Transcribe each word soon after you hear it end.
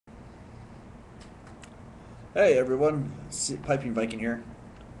Hey everyone, Piping Viking here.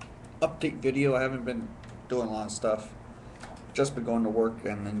 Update video. I haven't been doing a lot of stuff. Just been going to work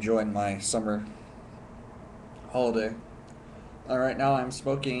and enjoying my summer holiday. Right now I'm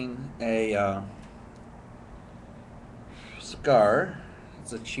smoking a cigar.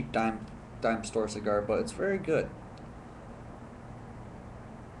 It's a cheap dime store cigar, but it's very good.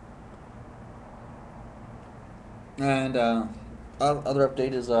 And other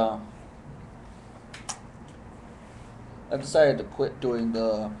update is I've decided to quit doing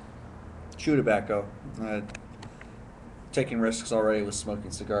the chew tobacco. Taking risks already with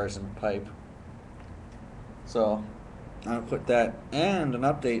smoking cigars and pipe. So I'll quit that. And an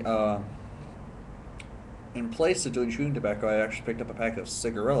update. In place of doing chewing tobacco, I actually picked up a pack of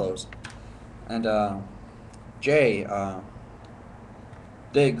cigarillos. And Jay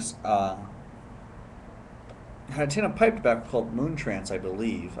Diggs had a tin of pipe tobacco called Moon Trance, I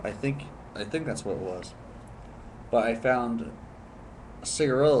believe. I think that's what it was. But I found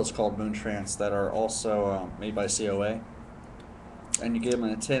cigarillos called Moon Trance that are also made by COA, and you get them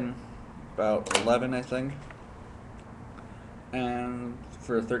in a tin, about 11, I think, and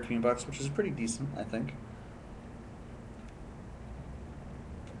for $13, which is pretty decent, I think.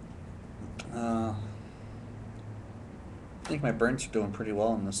 I think my burns are doing pretty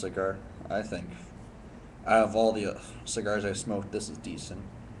well in this cigar. I think out of all the cigars I smoked, this is decent.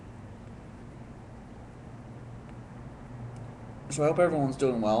 So I hope everyone's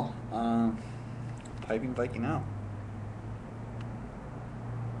doing well. Piping Viking out.